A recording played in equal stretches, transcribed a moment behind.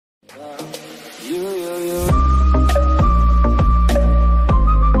You.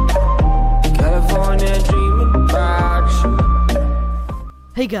 California dreaming about you.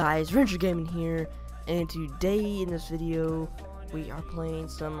 Hey guys, Ranger Gaming here, and today in this video we are playing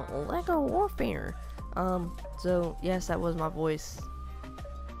some Lego Warfare. So yes, that was my voice.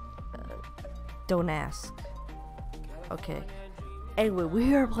 Don't ask. Okay. Anyway,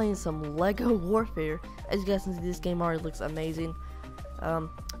 we are playing some Lego Warfare. As you guys can see, this game already looks amazing.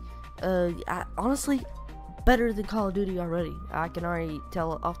 Honestly, better than Call of Duty already. I can already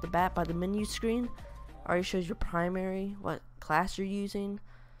tell off the bat by the menu screen. Already shows your primary, what class you're using.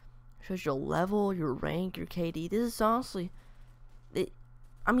 Shows your level, your rank, your KD. This is honestly,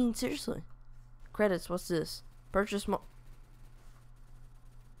 I mean seriously. Credits. What's this? Purchase more.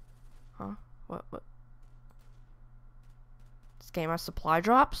 Huh? What? This game has supply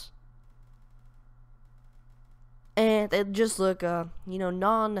drops, and they just look, they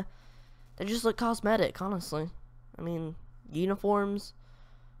just look cosmetic. Honestly, I mean uniforms.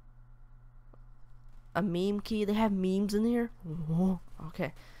 A meme key. They have memes in here.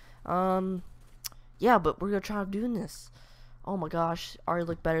 Okay. Yeah, but we're gonna try doing this. Oh my gosh, already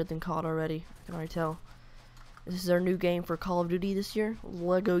look better than COD already. I can already tell. This is our new game for Call of Duty this year.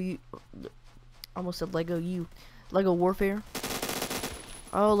 Almost said Lego Warfare.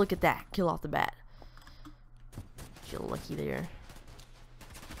 Oh, look at that. Kill off the bat. You're lucky there.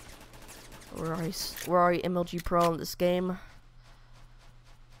 We're already MLG Pro in this game.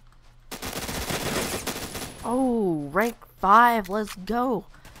 Oh, rank 5. Let's go.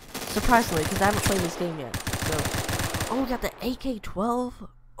 Surprisingly, because I haven't played this game yet. So, oh, we got the AK-12.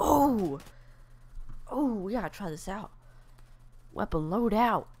 Oh, we gotta try this out. Weapon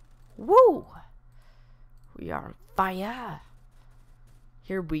loadout. Woo! We are fire.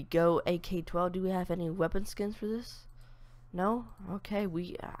 Here we go. AK-12. Do we have any weapon skins for this? No? Okay,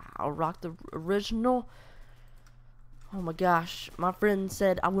 I'll rock the original. Oh my gosh, my friend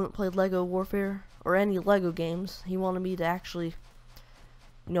said I wouldn't play Lego Warfare or any Lego games. He wanted me to actually,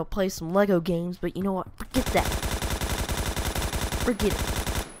 play some Lego games, but you know what? Forget that. Forget it.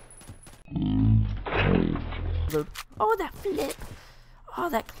 Oh, that flip. Oh,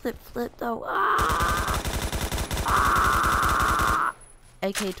 that clip flip though.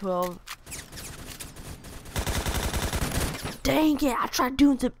 AK-12. Dang it, I tried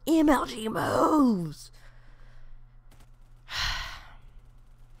doing some MLG moves.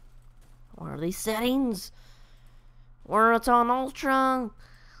 What are these settings? Where it's on Ultra?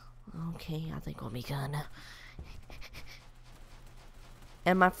 Okay, I think we'll be good.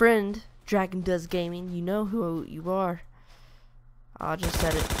 And my friend, Dragon Does Gaming, you know who you are. I just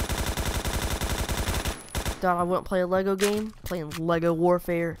said it. Thought I wouldn't play a Lego game? Playing Lego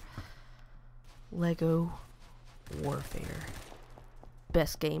Warfare. Lego Warfare.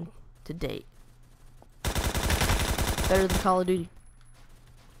 Best game to date. Better than Call of Duty.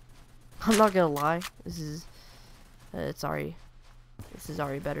 I'm not gonna lie. This is already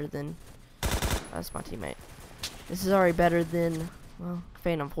better than. That's my teammate. This is already better than, well,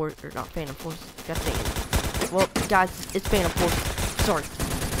 Phantom Force, or not Phantom Force. God dang it. Well, guys, it's Phantom Force. Sorry.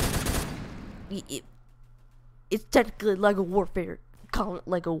 It's technically Lego Warfare. Call it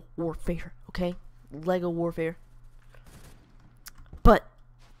Lego Warfare, okay? Lego Warfare. But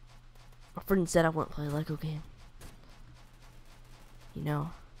my friend said I wouldn't play a Lego game.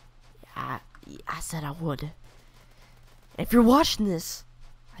 I said I would. And if you're watching this,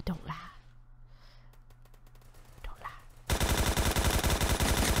 I don't lie. This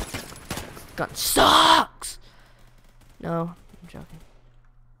gun sucks! No, I'm joking.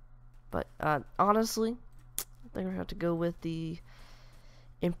 But, honestly, I think we're going to have to go with the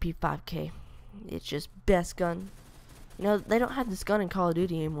MP5K. It's just best gun. They don't have this gun in Call of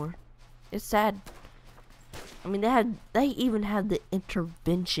Duty anymore. It's sad. I mean, they even had the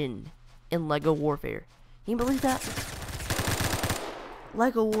intervention in Lego Warfare. Can you believe that?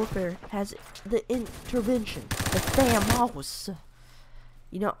 Lego Warfare has the intervention, the FAMOS,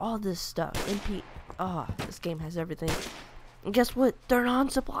 all this stuff. This game has everything. And guess what? They're on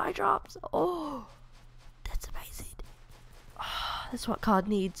supply drops. Oh, that's amazing. That's what COD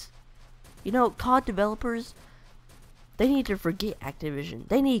needs. COD developers, they need to forget Activision.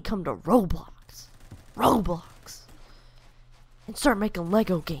 They need to come to Roblox, and start making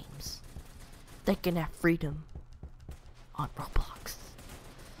Lego games. They can have freedom on Roblox.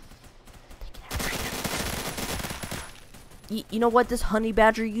 They can have freedom. You know what, this Honey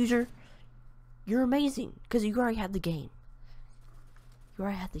Badger user? You're amazing, because you already had the game.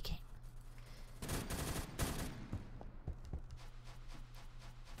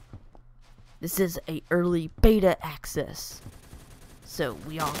 This is a early beta access. So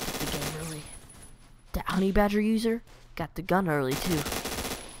we all get the game early. That honey badger user got the gun early too.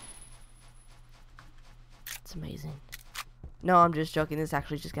 It's amazing. No, I'm just joking. This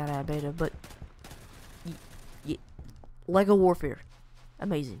actually just got out of beta, but Lego Warfare,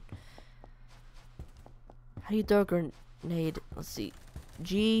 amazing. How do you throw a grenade? Let's see.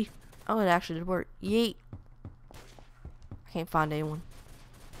 G. Oh, it actually did work. Yeet. I can't find anyone.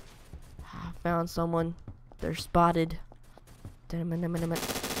 I found someone. They're spotted. Get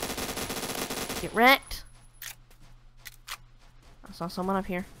wrecked. I saw someone up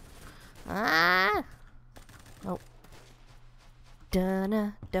here. Ah. Oh.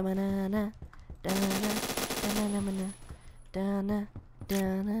 Dana, dana, dana, dana, dana, dana,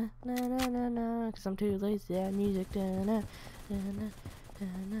 dana, dana, cause I'm too lazy to add music. Dana, dana,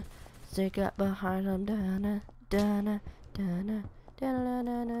 dana, stick up behind them. Dana, dana, dana, dana,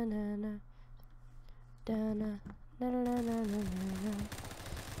 dana, dana, dana,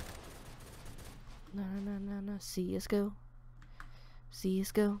 dana, dana. See us go. See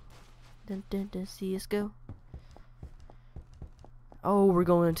us go. Dun, dun, dun, see us go. Oh, we're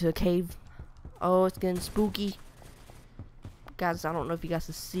going into a cave. Oh, it's getting spooky. Guys, I don't know if you guys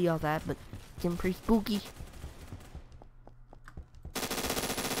can see all that, but it's getting pretty spooky.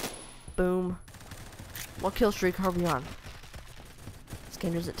 Boom. What kill streak are we on? This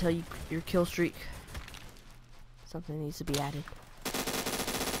game doesn't tell you your kill streak. Something needs to be added.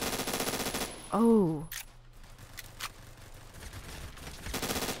 Oh.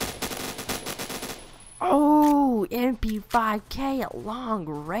 Oh, MP5K at long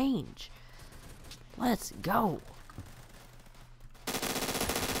range. Let's go.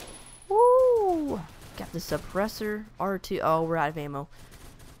 Woo! Got the suppressor. R2. Oh, we're out of ammo.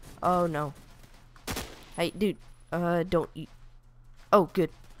 Oh, no. Hey, dude. Don't eat. Oh, good.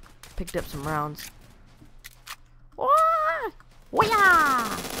 Picked up some rounds. Wah!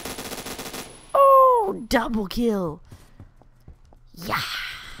 Wah! Oh, double kill. Yeah.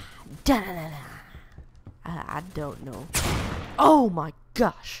 Da-da-da-da. I don't know. Oh my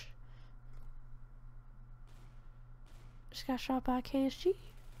gosh. Just got shot by a KSG.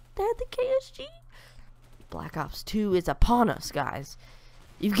 They had the KSG. Black Ops 2 is upon us, guys.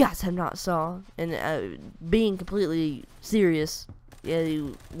 You guys have not saw. And being completely serious. Yeah,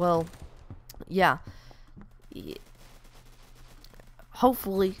 well, yeah.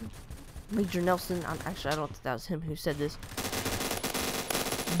 Hopefully, Major Nelson. Actually, I don't think that was him who said this.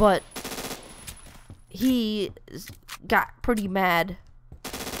 But he got pretty mad.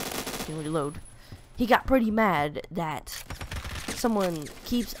 Can reload. He got pretty mad that someone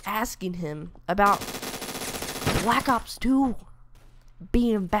keeps asking him about Black Ops 2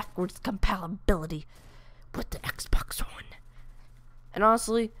 being backwards compatibility with the Xbox One. And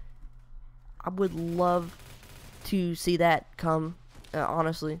honestly, I would love to see that come.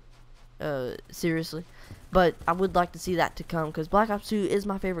 Honestly, seriously, but I would like to see that to come because Black Ops 2 is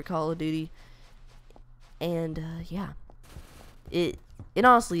my favorite Call of Duty. And yeah, it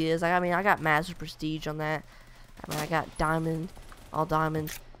honestly is. I mean, I got Master Prestige on that. I mean, I got Diamond, all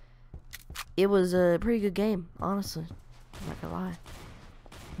diamonds. It was a pretty good game, honestly. I'm not gonna lie.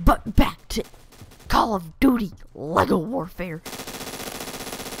 But back to Call of Duty Lego Warfare.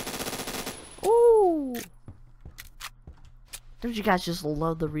 Ooh! Don't you guys just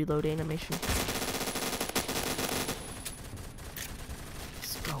love the reload animation?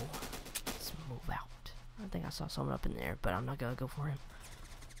 Let's go. Let's move out. I think I saw someone up in there, but I'm not gonna go for him.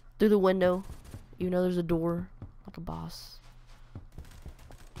 Through the window, even though there's a door, like a boss.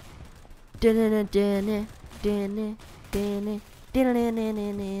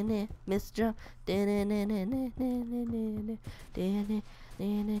 Miss Jump.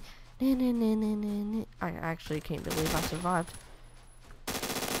 I actually can't believe I survived.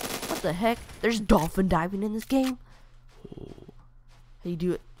 What the heck? There's dolphin diving in this game? How you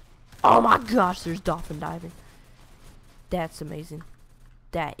do it? Oh my gosh, there's dolphin diving. That's amazing.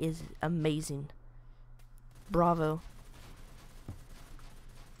 That is amazing. Bravo.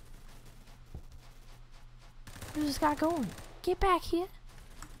 Where's this guy going? Get back here.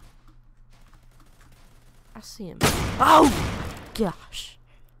 I see him. Oh gosh.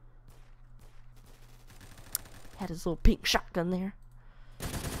 Had his little pink shotgun there.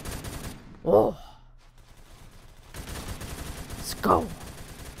 Whoa. Let's go.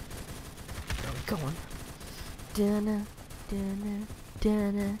 Where are we going? Dun, dun, dun,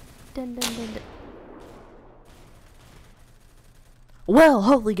 dun, dun, dun. Well,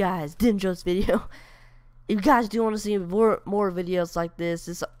 hopefully guys did enjoy this video. If you guys do want to see more videos like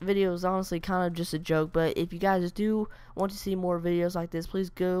this video is honestly kind of just a joke, but if you guys do want to see more videos like this,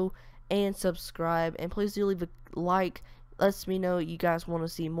 please go and subscribe, and please do leave a like, lets me know you guys want to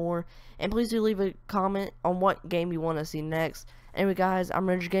see more. And please do leave a comment on what game you want to see next. Anyway guys, I'm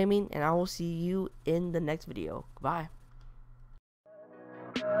Ranger Gaming, and I will see you in the next video. Goodbye.